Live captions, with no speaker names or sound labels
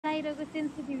बाहिरको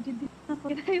सेन्सिटिभिटी दिन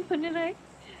पर्दै भनेर है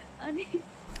अनि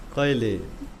कहिले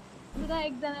पुरा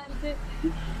एकजनाले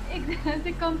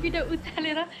चाहिँ कम्प्युटर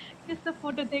उचालेर त्यस्तो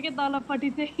फोटो थियो के तलपट्टि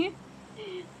चाहिँ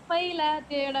पहिला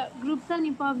त्यो एउटा ग्रुप छ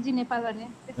नि PUBG नेपाल भन्ने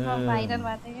त्यसमा भाइरल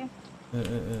भएको थियो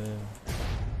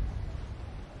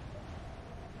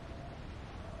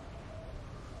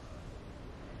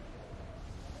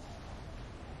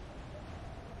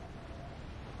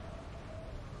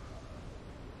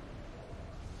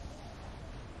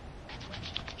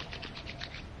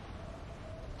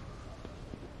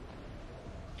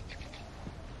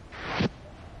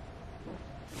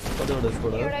के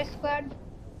एउटा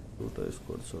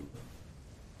स्क्वाड चल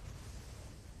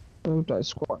एउटा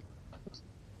स्क्वाड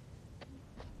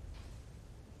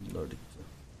लडिक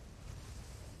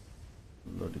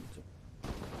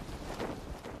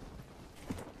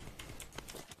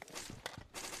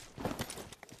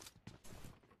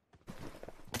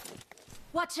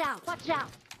Watch out!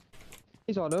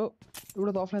 के छ र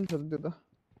एउटा त अफलाइन छ त्यो त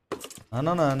हान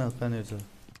कहाँनिर छ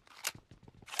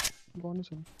गर्नु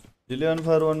छ Lilian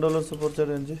for $1 support chat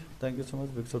NG. Thank you so much.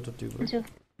 Big shout out to you, bro. Sure.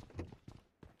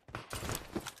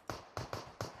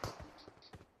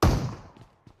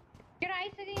 Your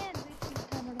eyes again.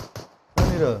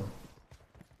 Kanira.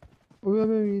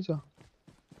 Oye, isa.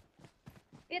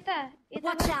 Eta.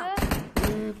 Watch out.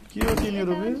 के हो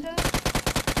तिनीहरु बे?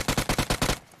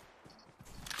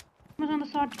 मसँग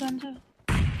शॉटगन छ.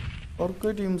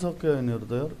 अर्कै टिम सक्यो यिनीहरु त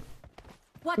यार.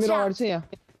 मेरो अगाडि छ यहाँ.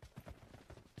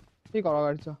 के घर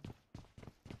अगाडि छ?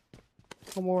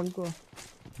 कमोन को.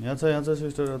 यहाँ छ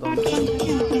सिस्टर त.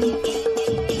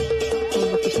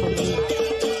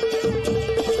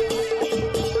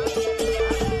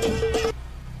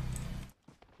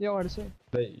 यो अगाडि छ.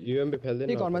 युएमपी फेल्दैन.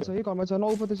 यो घरमा छ नौ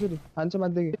पते छुरी. हान्छ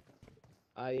माथि.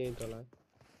 आए तल.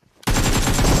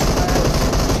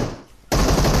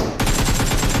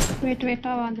 वेट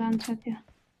आवाज आउँछ त्यो.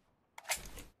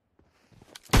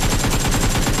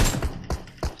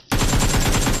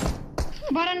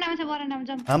 बरन्डामा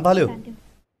जम्प. हाम फाल्यो.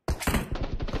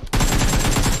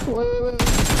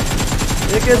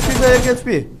 एक एचपी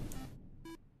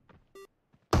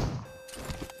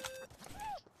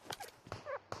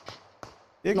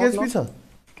छ.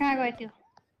 कहाँ गयो त्यो?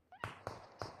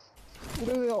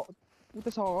 उता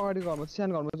छ अगाडि घरमा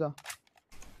सानो घरमा छ.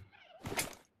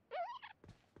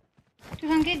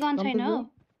 त्योसँग केही गन छैन हो?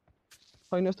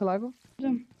 छैन जस्तो लाग्यो.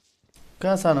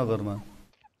 कहाँ सानो घरमा?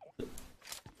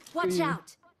 Watch out!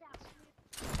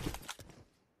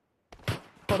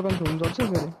 पर्बन त हुन्छ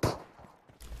फेरि.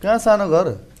 कहाँ सानो घर?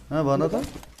 भन त.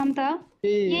 हम त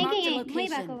यही मै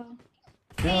भएको हो.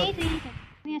 यही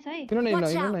छ है. किन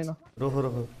हैन. रोखो.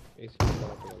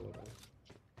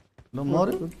 ल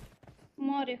मर्यो.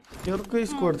 यरकै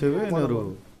स्क्वाड थियो बे यिनीहरु.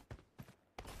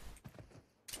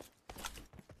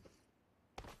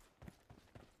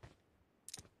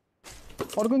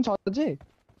 अर्को छ चाहिँ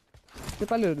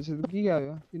नेपालीहरु छ के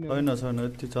आयो छैन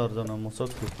यति 4 जना म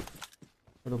सक्छु.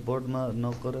 एउटा बर्डमा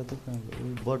नगरे त कहाँ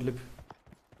बर्डले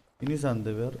फिनिस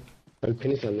हान्दै यार.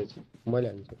 फिनिस हान्दै छ मैले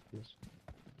हान्छु.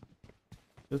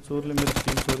 यो चोरले मेरो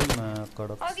किल चोर्यो न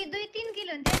कडक. अघि 2-3 किल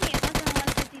हुन्थ्यो नि मसँग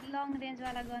त्यति लङ रेन्ज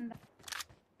वाला गन.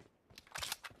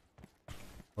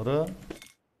 र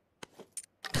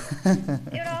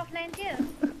एउटा अफलाइन थियो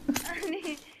अनि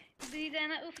दुई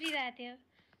जना उफ्रिरहेको थियो.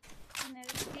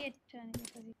 उनीहरु डेट छ नि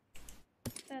त्यसपछि.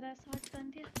 तर शॉटगन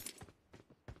थियो.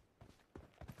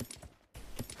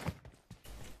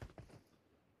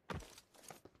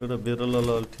 एउटा बेरल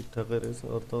ठीक ठाकै रहेछ.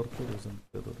 अर्कै रहेछ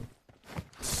बेरल.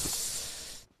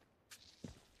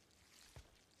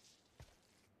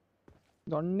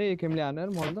 झन्डै केमले हानेर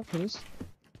मलाई त फिनिस.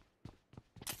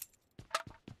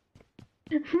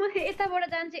 म यताबाट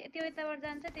जान्छ त्यो यताबाट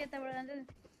जान्छ त्यो यताबाट जान्छ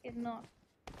न.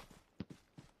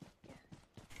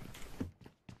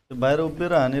 बाहिर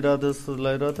उभिएर हानिरहेको जस्तो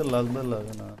लागिरहेको थियो. लाग्दै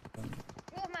लागेन.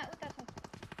 ओमा उता छ.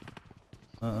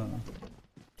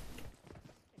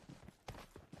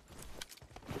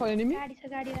 एनिमी गाडी छ.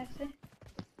 गाडी राख्छ.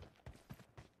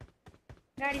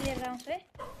 गाडी लिएर आउँछ है.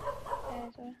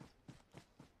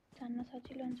 छान्न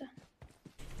सजिलो हुन्छ.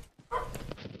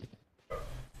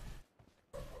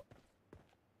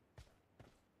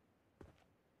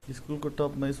 स्कुलको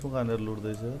टपमा स्मोक हानेर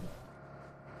लुट्दैछ.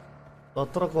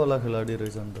 17 कोला खेलाडी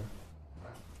रहेछ नि त.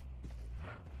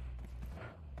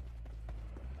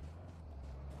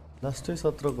 लास्टै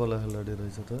 17 कोला खेलाडी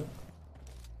रहेछ त.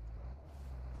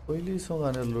 पहिले स्मोक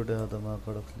हानेर लुटेको त मा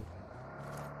कडकले.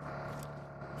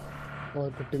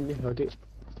 अर्को टिमले हटे.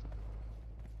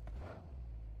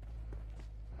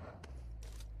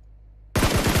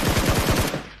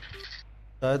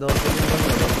 सायद अर्को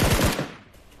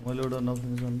मैले एउटा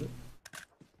नफिनिसन दे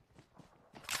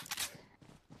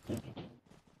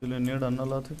त्यसले नेड हान्न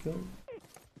लाग्थ्यो क्या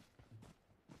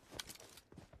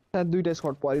त्यहाँ दुईटा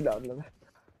स्क्वाड परिरहेको होला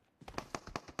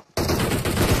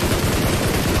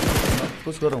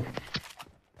पुस गरौँ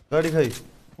गाडी खाइ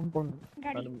कुन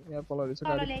गाडी यहाँ पल्लो रहेछ तल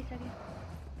गाडी ल्याइसक्यो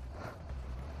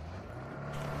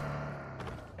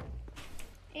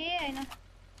ए हैन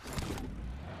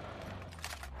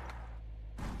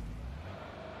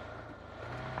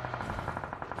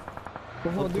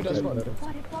ओहो दुईटा स्क्वाडहरु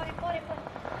परे परे परे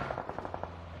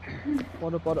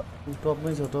परे पर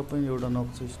टपमै छ टपमै एउटा नक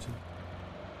छ स्टिल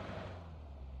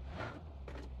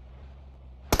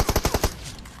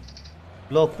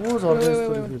ल को झर्दै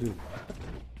यस्तो फेरि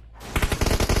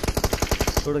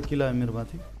एउटा किला आयो मेरो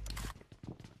माथि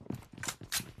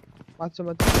माथि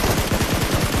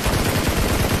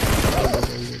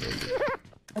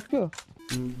सक्यो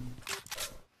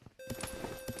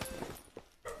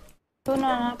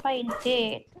Tuna ngapain sih?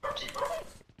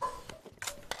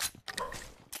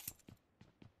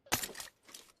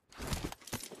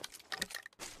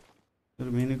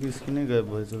 मेरो मिनीको स्किनै गायब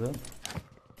भएछ त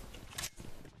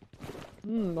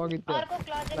अघि त अर्को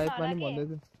क्लोजेट लाइफ पनि भन्दै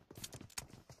थियो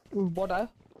बट आयो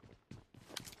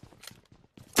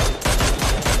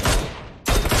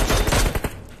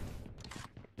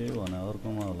ए भने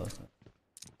अर्कोमा होला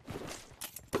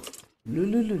लु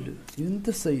लु लु लु यो नि त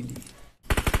शैली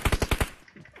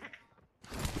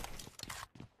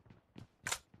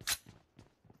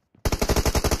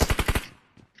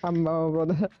आम्मा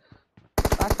ब्रदर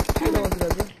आक्किलो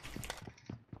बसिरहेको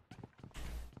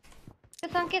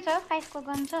त्योसँग के छ 5 को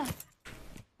गन छ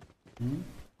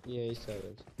यहाँ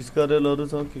स्कारलहरु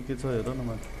छ के छ हेर न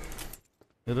माथि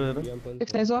हेर हेर एक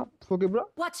छ फोके ब्रो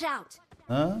Watch out!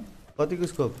 ह कतिको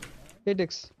स्कोप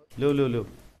 8x ल्याउ ल्याउ ल्याउ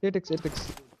 8x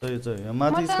सही छ यहाँ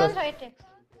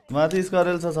माथि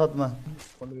स्कारल छ छतमा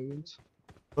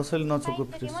कसैले नछोको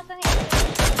प्लिज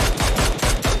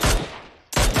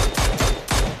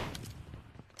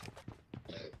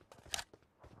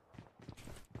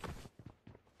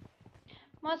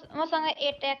मसँग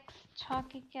 8x छ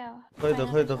कि क्या हो खै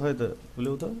त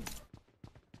ल्याउ त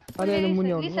अरे मुनि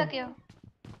आउनु लिसक्यो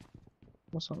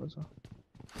मसँग छ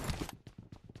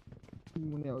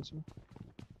मुनि आउँछु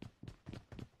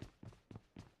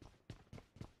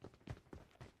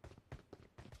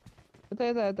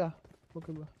यता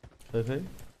ओके ब्रो खै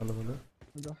हेलो हेलो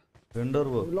हुन्छ भेन्डर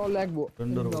भो ल ल्याग भो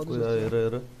भेन्डर भो कोही आयो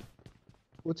हेर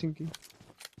कोचिङ कि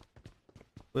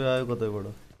कोही आयो कतैबाट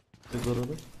चेक गर त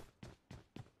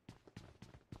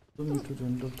मिठो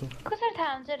रेन्डर त कसरी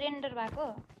थाहा हुन्छ रेन्डर भएको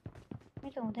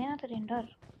मिठो हुँदैन त रेन्डर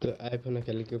त्यो आइफोन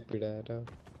खेलेको पिडाएर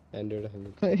एन्ड्रोइड खेल्नु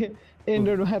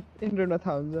एन्ड्रोइडमा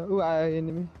थाहा हुन्छ ऊ आयो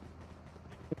एनिमी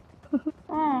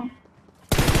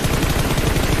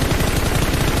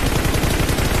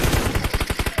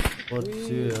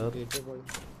पछि यार ए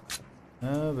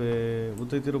बे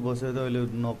उतैतिर बसेर अहिले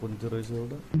नकुन्थ्यो रहेछ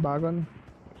एउटा भागन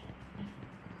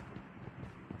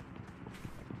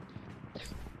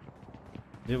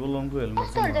जेबलङको हेलमेट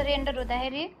कस्तो हुन्छ रेन्डर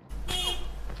हुँदाखेरि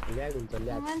ल्याग हुन्छ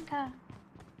ल्याग मन थाहा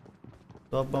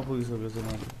टपमा पुगिसकेछ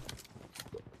माथि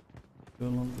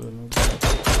जेबलङको हेलमेट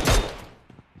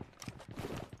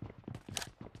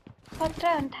खतरा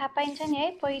हुन थाहा पाइन्छ नि है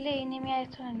पहिले एनिमी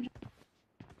आएछ भनेर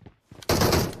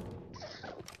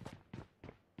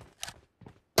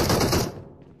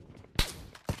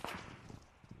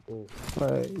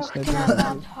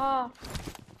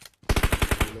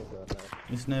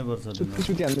स्नाइपर छ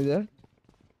छुट्टी हाल्दै जा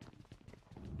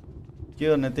के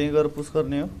गर्ने त्यही गएर पुश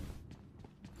गर्ने हो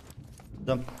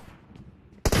जम्प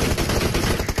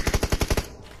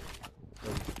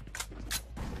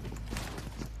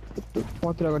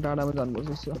पत्रको डाँडामा जानुपर्छ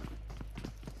यसो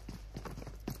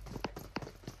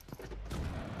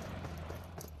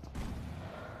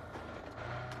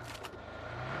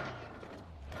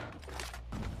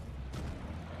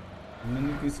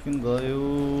मिनीको स्किन गयो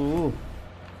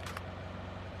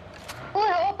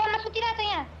ओपनमा सुतिरहेछ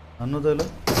यहाँ हान्नु त ल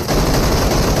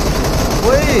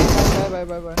ओइ बाइ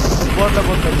बट्ला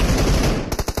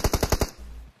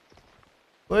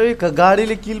ओइ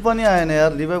गाडीले किल पनि आएन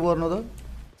यार रिभाइभ गर्नु त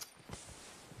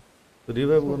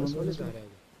रिभाइभ गर्नु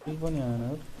किल पनि आएन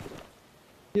यार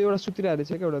यो एउटा सुतिरहेको छ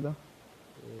के एउटा त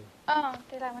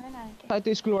त्यसलाई भने न सायद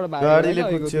त्यो स्कुलबाट भागेर गाडीले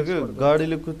कुद्यो के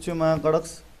गाडीले कुद्यो मा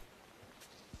कडक्स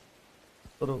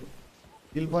तर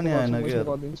किल पनि आएन के यार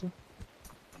गरिदिन्छु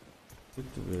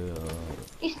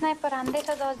स्नाइपर हान्दैछ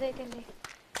अझै त्यसले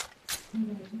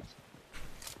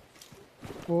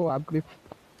ओ अपग्रेड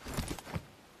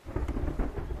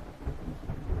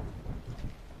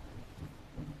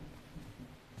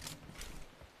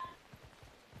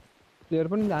प्लेयर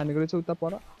पनि हानेको रहेछ उता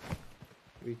पर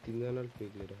वी तीनजनाले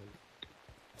पिक लिएर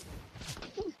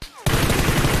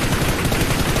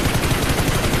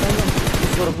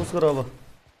पुस गर अब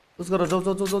पुस गर जाऊ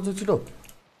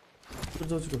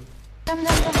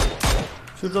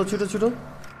छिटो छिटो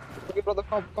ओके ब्रदर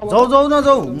कम जाऊ न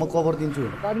जाऊ म कभर दिन्छु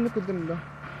गाडीले कुद्दैन ल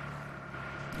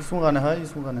इसमें गाना है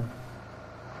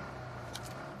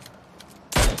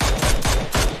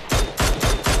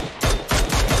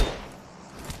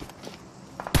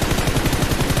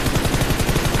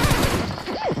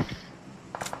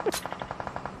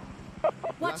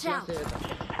Watch out!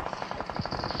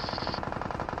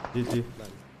 जी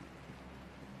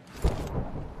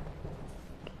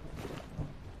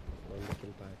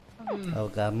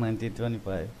अब कार 92 नि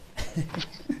पाए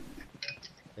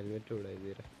हेलमेट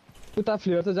उडाइदिएर उता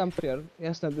फ्लेयर त जम्प यार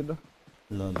यस नदिन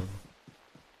ल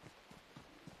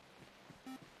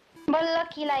बल्ल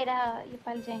किल आइरह यो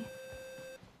पालि चाहिँ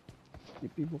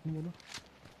टिपी बोक्नु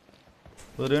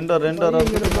ल रेन्डर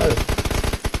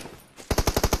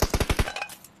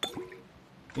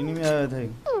इनिमी आयो थाइ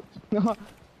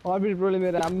अबिर ब्रोले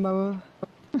मेरो आम्मा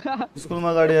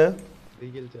स्कुलमा गाडी आयो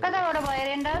रिगेल छ कताबाट भयो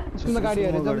रेन्डर स्कुलमा गाडी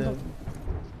आएर जम्प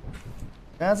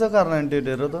कहाँ छ कार 98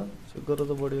 हेर त चेक गर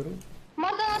त बडीहरु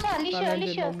मसँग छ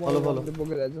लिस्यो फलो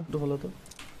बोकेर आइज फलो त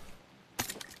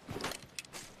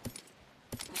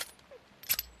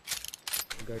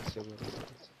गाडी छ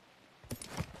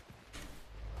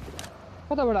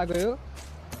कताबाट आएको यो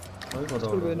है कता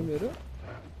स्कुल गएन मेरो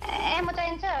ए म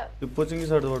चाहिन्छ त्यो पोचिङ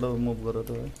साइडबाट मुभ गर त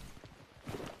है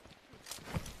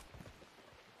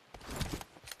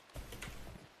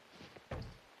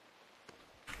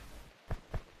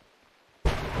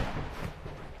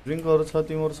ड्रिङ्कहरु छ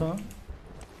तिमीहरुसँग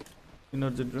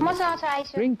एनर्जी ड्रिङ्क मसँग छ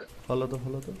आइसो ड्रिंक फलो त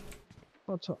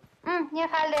अच्छा यहाँ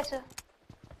फाल्दैछु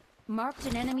Marked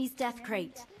an enemy's death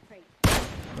crate.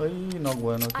 है नक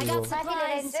भएन I के got हो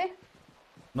supplies.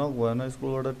 नक भएन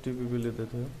स्कुलबाट टिपीपी लिँदै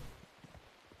थियो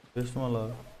टेस्टमा ल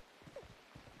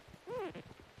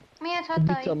यहाँ छ त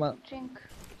बिचमा ड्रिंक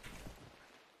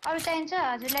अरु चाहिन्छ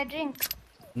हजुरलाई ड्रिंक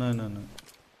नै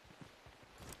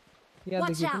यहाँ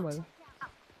Watch देखि out. मैले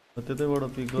त्यतैबाट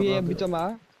पिक यो गर बिचमा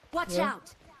Watch Yeah. out!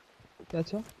 त्यहाँ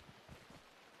छ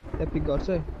त्यहाँ पिक गर्छ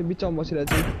है त्यो बिचमा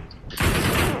बसिरहेको छु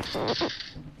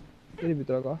फेरि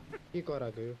भित्र गयो के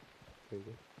कराको यो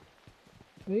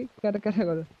है क्याटा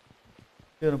गरेर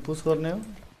के पुश गर्ने हो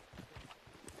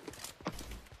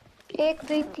 1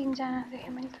 2 3 जना देखे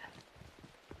मैले त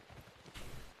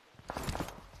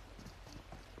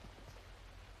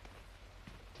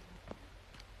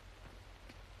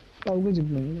टाउकै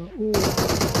जित्नु ओ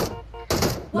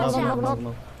Watch out!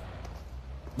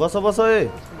 बस ए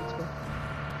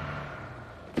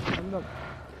मतलब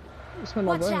यसमा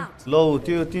Watch नगयो out! लौ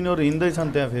त्यो तिनीहरु हिँड्दै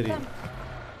छन् त्यहाँ फेरि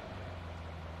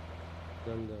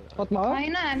कतमा हो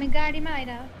हैन हामी गाडीमा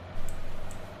आइरह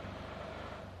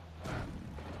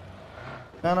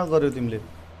कहाँ गर्यो तिमीले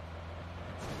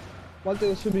मैले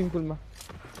त्यो स्विमिङ पुलमा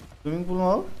स्विमिङ पुलमा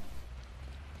हो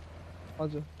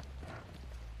हजुर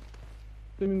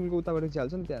स्विमिङ पुलको उताबाट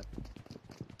झ्याल्छ नि त्यहाँ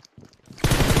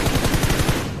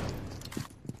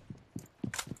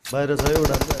बाहिर छ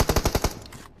एउटा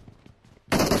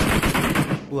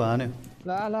उ हान्यो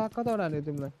ला कताबाट हान्यो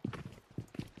तिमीलाई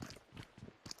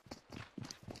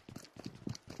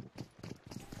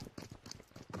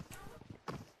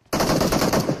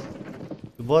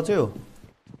बच्यो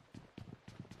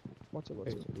बच्छ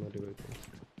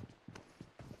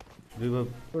रिभाइभ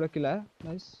एउटा किल आयो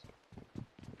नाइस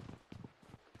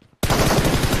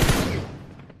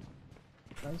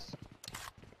नाइस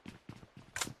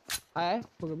आए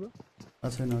पुग्यो ब्रो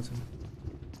छैन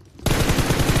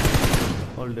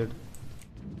अल डेड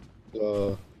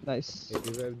नाइस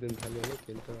रिभाइभ दिन थाल्यो नि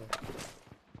खेल्छ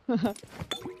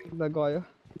ल गयो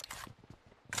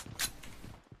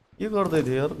के गर्दै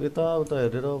थियो यार यताउता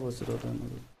हेरेर बसेर त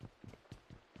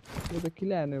यो त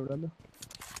किल आएन एउटा ल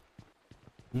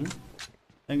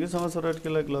thank you so much for right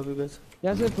like love you guys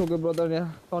यहाँ चाहिँ ठोक्यो ब्रदर यहाँ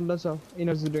टन्डा छ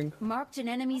energy drink Marked an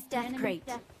enemy's death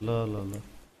crate. ल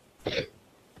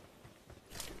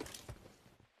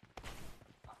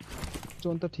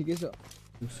जोन त ठिकै छ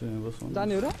बस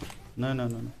जाने हो र नै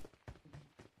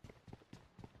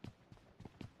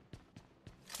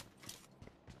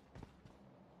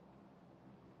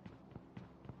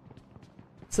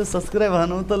सब्सक्राइब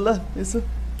हानु त ल यसो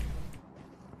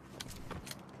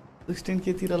 16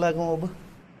 के तिर लागौं अब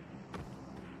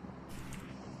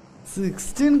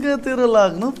 16 के तिर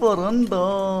लाग्नु पर्यो नि त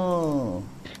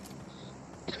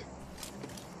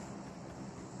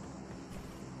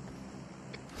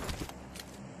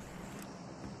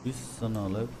बिसजना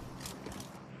होला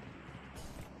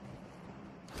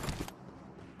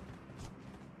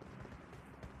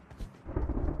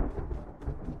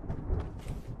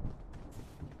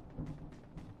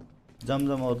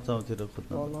जम और चाउतिर खोज्न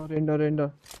तल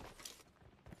रेन्डर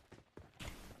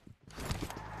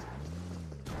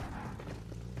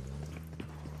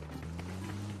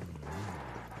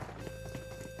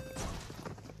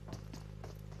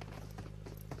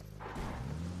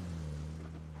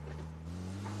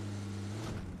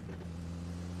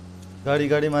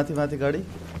गाडी माथि गाडी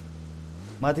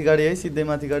माथि गाडी है सिधै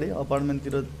माथि गाडी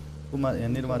अपार्टमेन्टतिर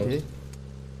यहाँनिर माथि है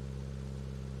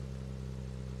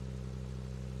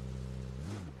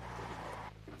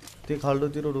त्यो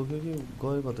खाल्डोतिर रोक्यो कि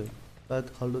गयो कतै सायद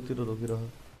खाल्डोतिर रोकिरह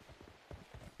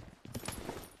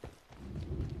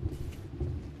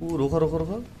रोख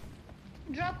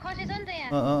ड्रप खसेछ नि त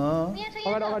यहाँ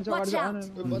अगाडि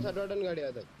बसा डटन गाडी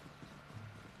आउँदा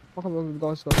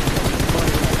गस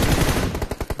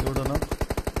एउटा न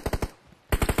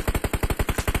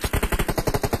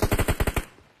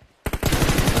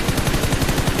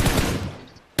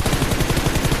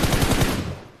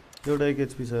एउटा 1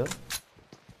 HP छ यार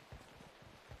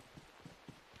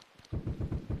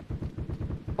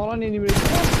तल नि निबे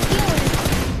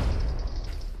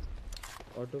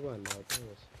अटो भन्नु अटो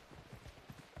बस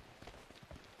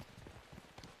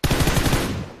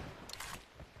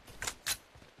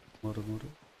मरु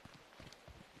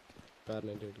कार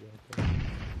 98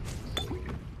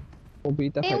 ओ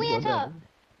बिता ए उया छ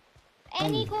फाइट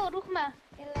एनीको रुखमा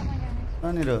यसलाई मैले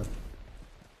कहाँनिर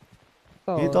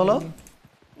गर्दा ए तल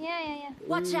यहाँ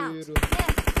Watch out.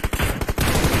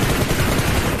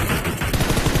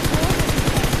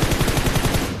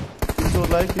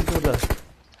 किचोरलाई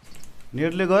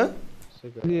नेटले गयो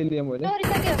रियली मैले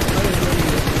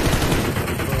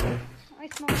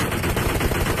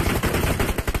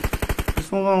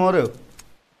स्मोकमा मर्यो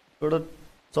एउटा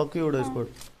चक्की एउटा स्क्वाड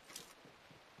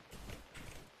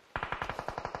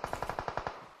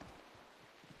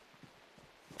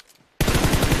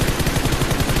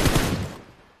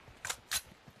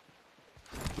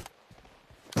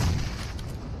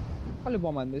कसले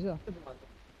बम हान्दैछ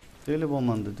त्यसले बम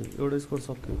हान्दै थियो एउटा स्क्वाड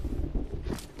सक्यो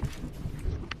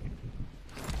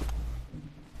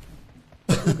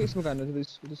केसमा हान्नु छ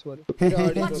त्यसो गरे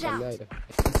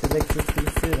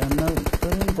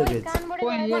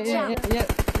Watch out.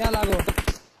 यहाँ लाग्यो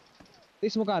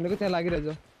त्यसमा हान्नुको त्यहाँ लागिरहेछ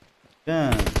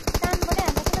कहाँ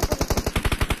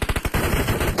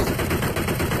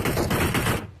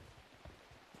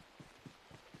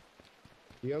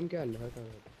यम के हान्नु कहाँ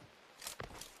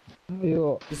यो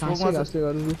घाँसले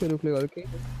गर्दा रुखले गर्दा के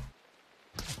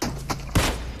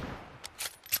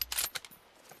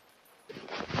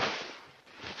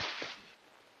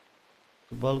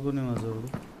बाल्कनीमा छ एउटा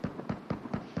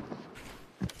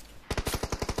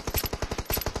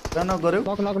कहाँ नक गऱ्यौ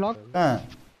नक कहाँ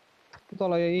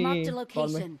तल Marked a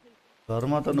location.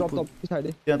 घरमा त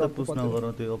पछाडि त्यहाँ त पुस नगर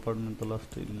त्यो अपार्टमेन्ट त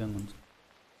लास्ट इल्याङ हुन्छ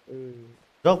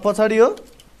जग पछाडि हो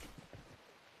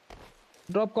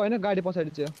ड्रपको होइन गाडी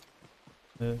पछाडि चाहिँ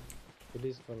ए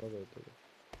पुलिस फलो गयो त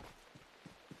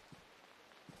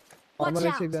Watch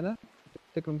मलाई out. एकजना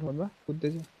सेकेन्ड फ्लोरमा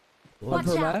कुद्दैछ Watch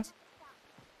out.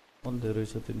 अलि धेरै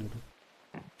छ तिनीहरू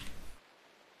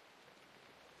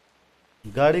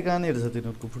गाडी कहाँनिर छ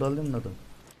तिनीहरूको फुटाल्दिउँ न त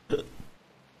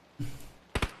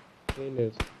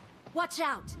Watch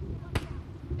out.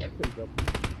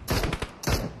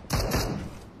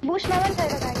 बुशमा पनि छ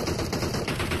एउटा गाडी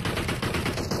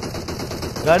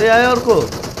गाडी आयो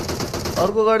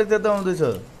अर्को गाडी त्यता आउँदैछ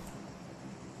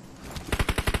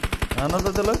हान त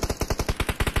त्यसलाई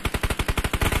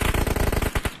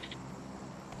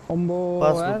अम्बो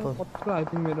पास यार भयो, कत्रो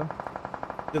हाइपिङ मेरो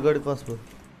त्यो गाडी पास भयो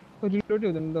रिलोड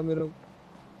हुँदैन त मेरो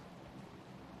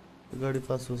त्यो गाडी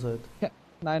पास हो सायद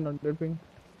 900 पिङ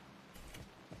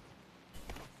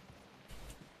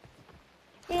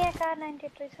ए कार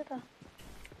 98 रहेछ त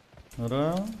र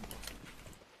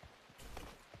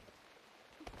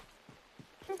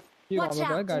के Watch गर्नु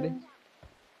भयो out. गाडी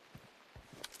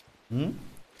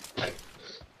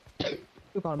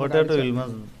त्यो घरमा पट्याटो हिलमा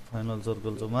फाइनल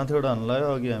सर्कल छ माथिबाट हान्नु लाग्यो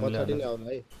अघि हामीले पछाडि नै हानेको।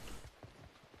 आउला है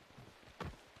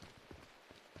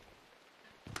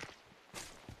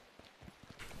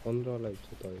 15 लाइक छ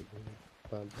तपाईको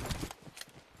 5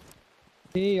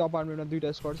 ए अपार्टमेन्टमा दुईटा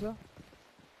स्क्वाड छ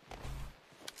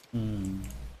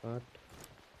 8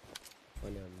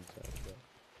 अनि हामी चार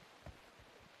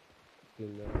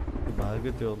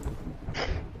भाग्यो त्यो अर्को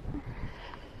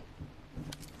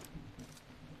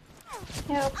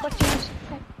यो पछि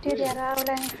टेरिया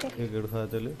आउला नि एक हेड खायो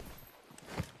त्यसले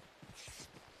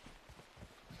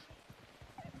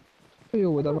यो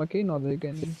हुँदामा केही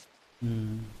नभइकन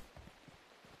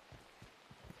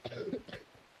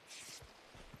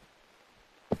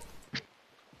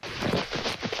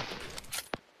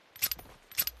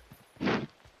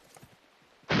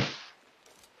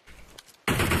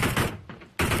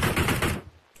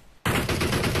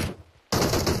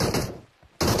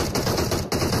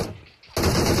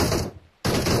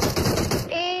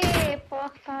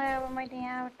मैले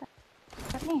यहाँबाट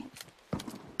गर्ने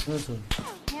Yes.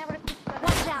 यहाँबाट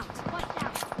Watch out! Watch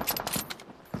out!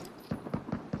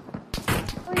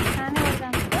 ओइ खानेबाट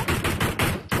जान्छ त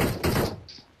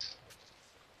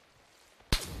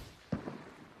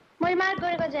मैले मार्क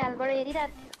गरेको झ्यालबाट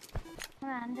हेरिरहेको थिएँ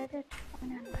मलाई हान्दै थियो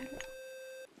अनि हान्दै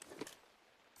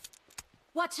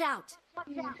Watch out!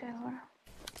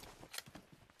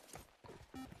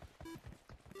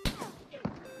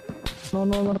 No,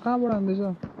 कहाँबाट हान्दैछ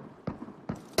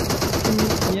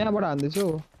यहाँबाट हान्दैछु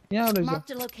यहाँ रहेछ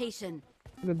Marked a location.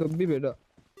 त्यो धोबी भेट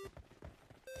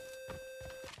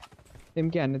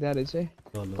एमके हान्ने त्यहाँ रहेछ है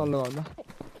तल्लो घरमा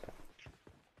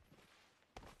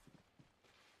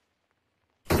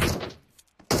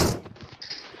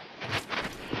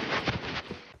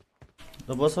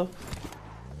ल बस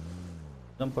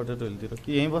जम्प पटेटो हिलतिर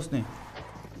कि यहीँ बस्ने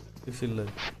एकछिनलाई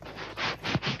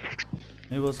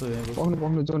यहीँ बस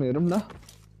पक्नु जोन हेरौँ न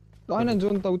होइन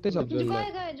जोन त उतै छ गयो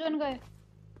जोन गयो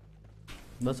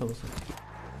बस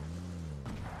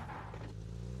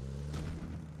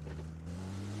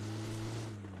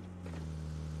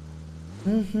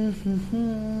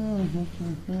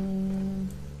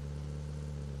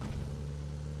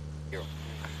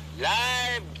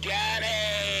Live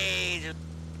garage.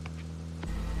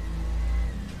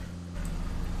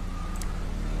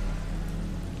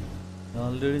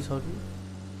 अलरेडी छ कि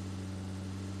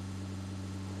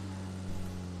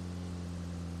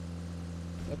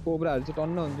कोब्राहरू चाहिँ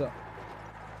टन्न हुन्छ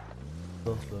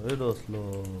डस्लो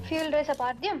फिल्ड रहेछ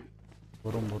पार्दियम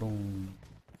भरौँ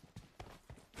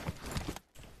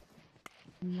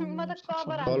म त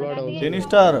कभर तलबाट हाल्दै 10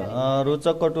 स्टार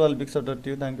रोचक Katuwal big shutter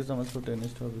tube thank you so much for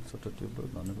 10 star big shutter tube bro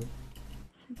धन्यवाद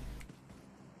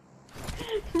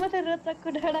म त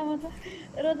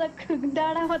रोचकको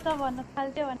डाँडामा त भन्न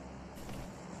थाल्थ्यो भने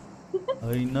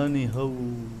हैन नि हौ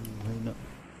हैन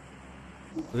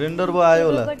रेन्डर भयो आयो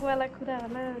होला रोचकवाला कुरा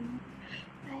होला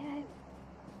आयो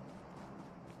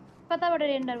कताबाट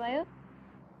रेन्डर भयो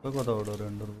कताबाट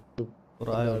रेन्डर पर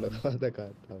आयो होला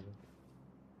कता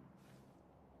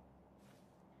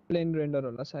प्लेन रेन्डर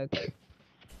होला सायद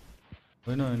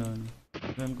हैन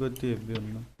प्लेनको यति हेभी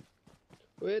हुन्न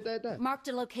ओ यता Marked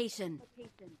a location.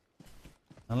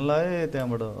 हनलाए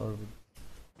त्यहाँबाट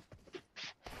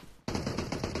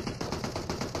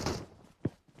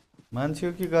मान्छे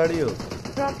हो कि गाडी हो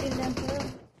ड्रप इन जान्छ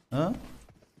ह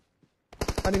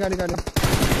गाडी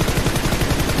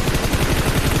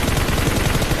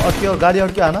अड्क्यो गाडी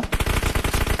अड्क्यो हान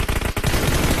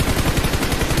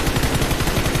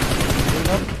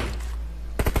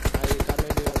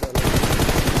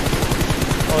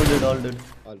all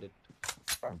dead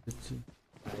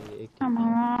आमा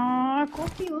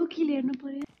कति हो किल हेर्नु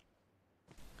पर्यो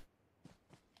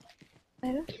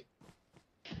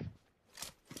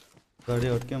गाडी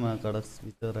अड्क्यो मा कडस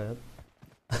भित्र यार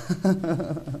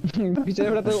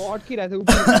बिचारबाट त अड्किरहेको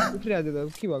थियो उठिरहेको थियो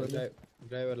के भएको थियो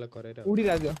ड्राइभरलाई कराएर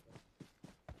उडिरहेको थियो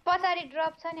पछाडि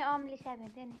ड्रप छ नि अम्ली स्याब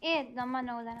हेर्दै नि ए जम्मा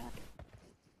 9 जना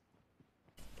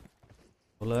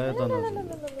होला त न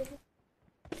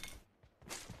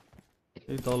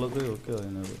ए तलकै हो के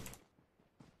हैन रे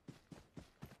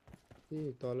ए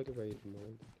तलकै भाइ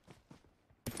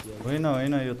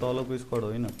होइन यो तलको स्क्वाड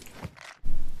होइन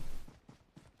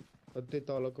अझै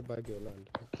तलको बाँकी होला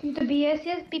यो त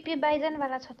बीएसएस पीपी बाइजन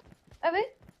वाला छ अबे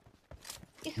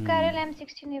स्कारल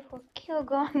M16A4 के हो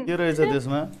गन के रहेछ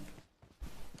त्यसमा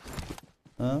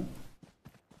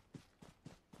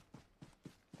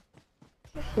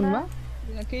कुनमा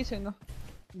यहाँ केही छैन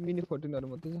मिनी 14 हरु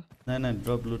मात्रै छ नाइ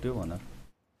ड्रप लुट्यो भन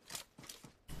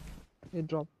ए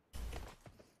ड्रप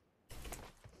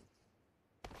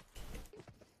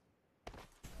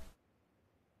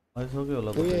आइसक्यो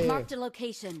होला Marked a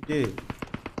location. के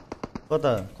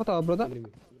कता कता हो ब्रदर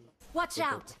Watch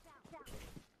out.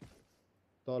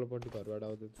 तलपट्टि घरबाट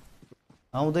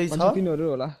आउँदै छ तिनीहरु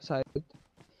होला सायद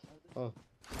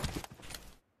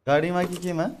गाडीमा कि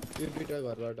केमा यो दुईटा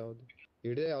घरबाट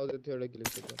हिँड्दै आउँदै थियो एउटा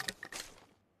किलोमिटर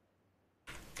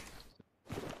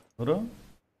र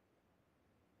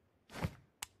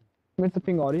मेरो त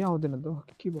पिङ हरि आउँदैन त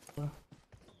के भयो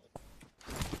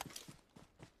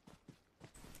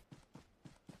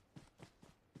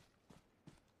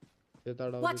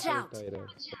Watch out.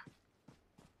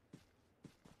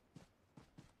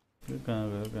 कहाँ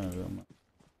गयो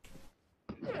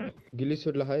गिली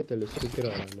सुट लगायो त्यसले सुकेर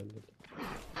होला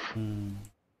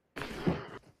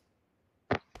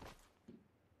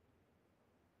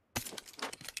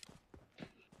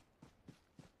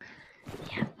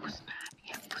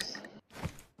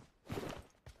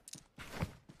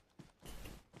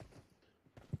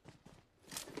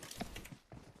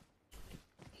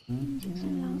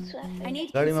इन्जेक्सन लाउँछु आफै। I need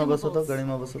गाडीमा बस त consumables.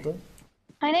 गाडीमा बस त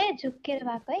हैन झुक्केर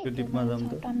भएको है त्यो टिपमा जाम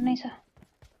त। टन्नै छ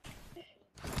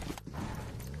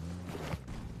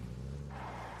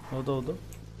हो त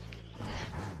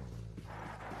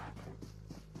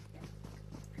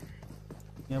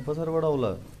यहाँ पछाडिबाट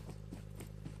आउला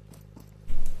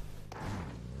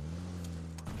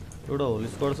एउटा होल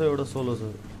स्क्वाड छ एउटा सोलो छ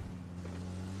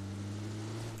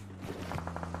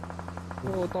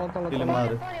ओ तल तल त्यसले तल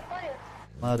मार्यो पर्यो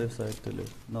मार्यो सायद त्यसले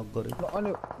नक गर्यो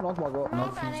अनि नक भएको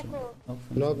नक हानेको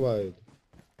नक भयो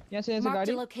यहाँ छ Marked a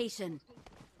गाडी location.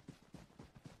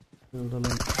 एउटा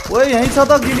लाइन ओए यही छ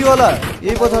त गिलीवाला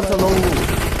यही पछाडि छ लौ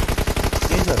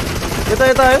यही छ यता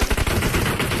यता आयो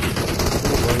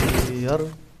ओ भाइ यार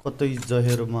कतै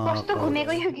जहेरमा कस्तो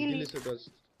घुमेको यो गिली गिली सुट वाज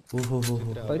ओहो हो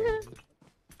हो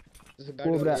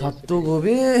कोब्रा छातो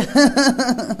गोबे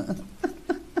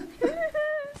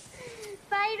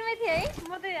साइडमै थियो है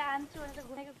म त हान्छु भनेर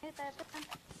घुमेको थिएँ तर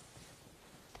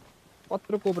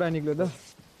कत्रो कोब्रा निक्ल्यो त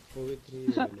कोभी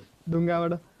 3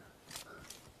 ढुङ्गाबाट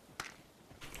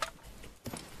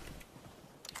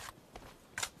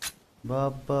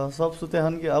बाबा सब सुते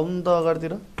हान कि आउनु त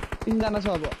अगाडितिर तीनजना छ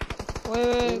अब ओए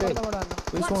कताबाट हान्नु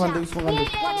उसको खान्दै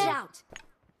Watch out.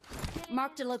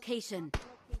 Marked a location.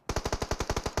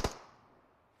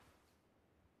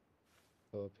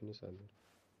 हो फिनिश हाल्नु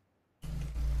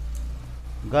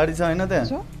गाडी छ हैन त्यहाँ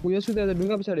छ उयो सुते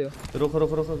ढुङ्गा पछाडि हो रोख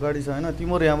रोख रोख गाडी छ हैन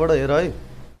तिम्रो यहाँबाट हेर है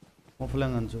म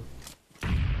फुल्याङ हान्छु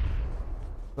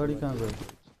गाडी कहाँ गयो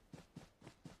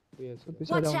यहाँ छ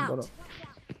पछाडि Watch आउनु out. पर्यो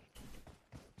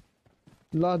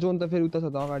ल जोन त फेरि उता छ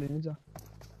त अगाडि नै छ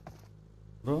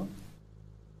र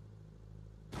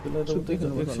त्यसलाई त उतै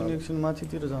एकछिन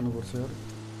माथितिर जानुपर्छ यार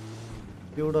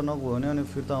एउटा नगयो भने अनि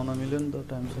फिर्ता आउन मिल्यो नि त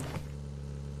टाइम छ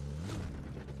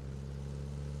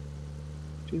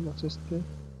ठीक लाग्छ यस्तै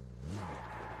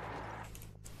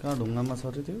कहाँ ढुङ्गामा छ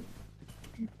रे त्यो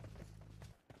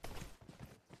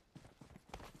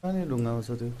कहाँनिर ढुङ्गामा छ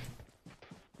त्यो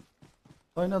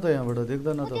छैन त यहाँबाट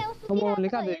देख्दैन त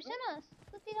लेखा दे हेर्छ न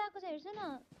सुतिरहेको छ हेर्छ न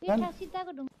यो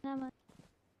सिधाको ढुङ्गामा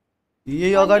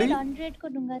यही अगाडि 100 को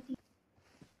ढुङ्गा थियो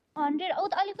 100 औ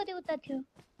त अलिकति उता थियो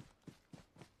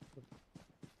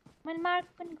मैले मार्क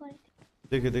पनि गरेँ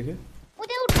देखे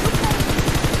उतै उठ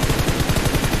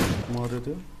मर्यो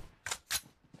त्यो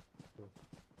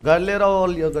गाडी लिएर आऊ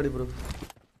अलि अगाडि ब्रो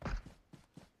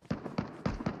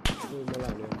मलाई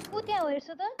हाल्यो उ त्यहाँ हेर्छ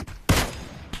त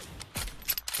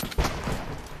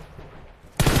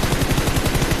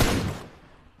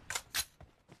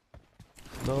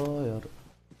ल यार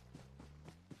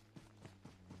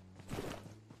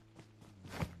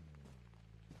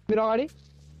मेरो अगाडि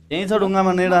यही छ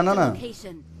ढुङ्गामा नेड हान Marked a न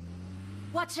location.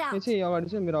 Watch यो out. चाहिँ अगाडि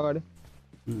छ मेरो अगाडि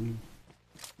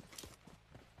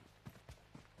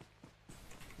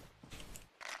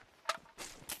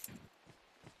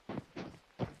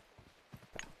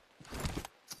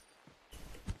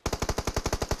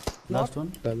लास्ट वान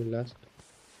टाइम लास्ट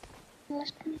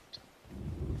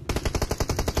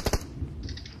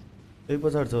यही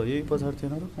पछाडि छ यही पछाडि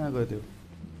थिएन र कहाँ गयो त्यो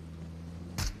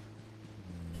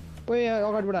ओए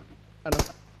अगाडिबाट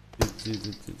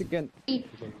चिकन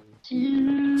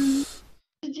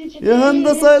यहाँ त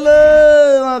सैले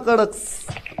मा कडक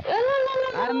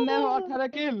आम्मा 18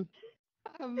 किल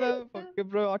आम्मा ओके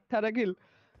ब्रो 18 किल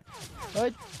ओए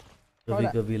कभी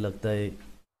कभी लगता है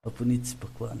अपनी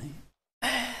पकवान है